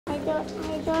You're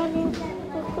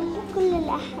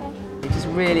just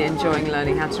really enjoying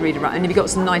learning how to read and write, and you've got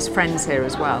some nice friends here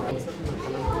as well.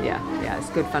 Yeah, it's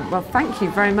good fun. Well, thank you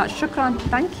very much. Shukran,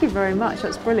 thank you very much.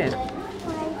 That's brilliant.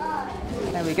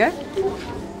 There we go.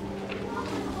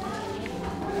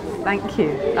 Thank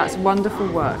you. That's wonderful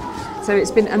work. So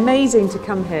it's been amazing to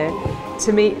come here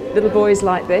to meet little boys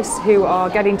like this who are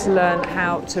getting to learn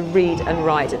how to read and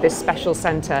write at this special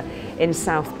centre in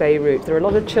South Beirut. There are a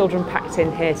lot of children packed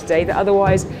in here today that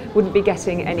otherwise wouldn't be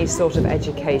getting any sort of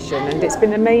education, and it's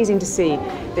been amazing to see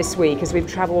this week as we've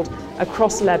travelled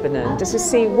across Lebanon just to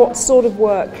see what sort of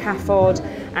work CAFOD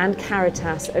and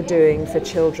Caritas are doing for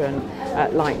children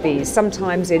like these,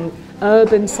 sometimes in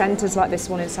urban centres like this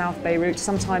one in South Beirut,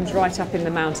 sometimes right up in the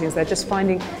mountains. They're just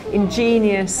finding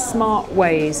ingenious, smart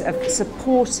ways of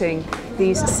supporting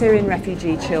these Syrian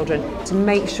refugee children to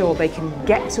make sure they can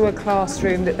get to a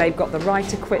classroom, that they've got the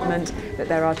right equipment, that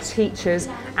there are teachers,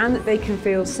 and that they can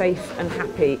feel safe and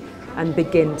happy and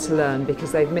begin to learn,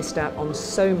 because they've missed out on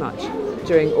so much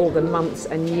during all the months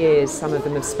and years some of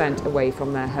them have spent away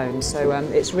from their homes. So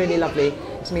it's really lovely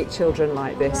to meet children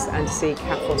like this and to see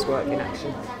CAFOD's work in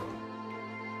action.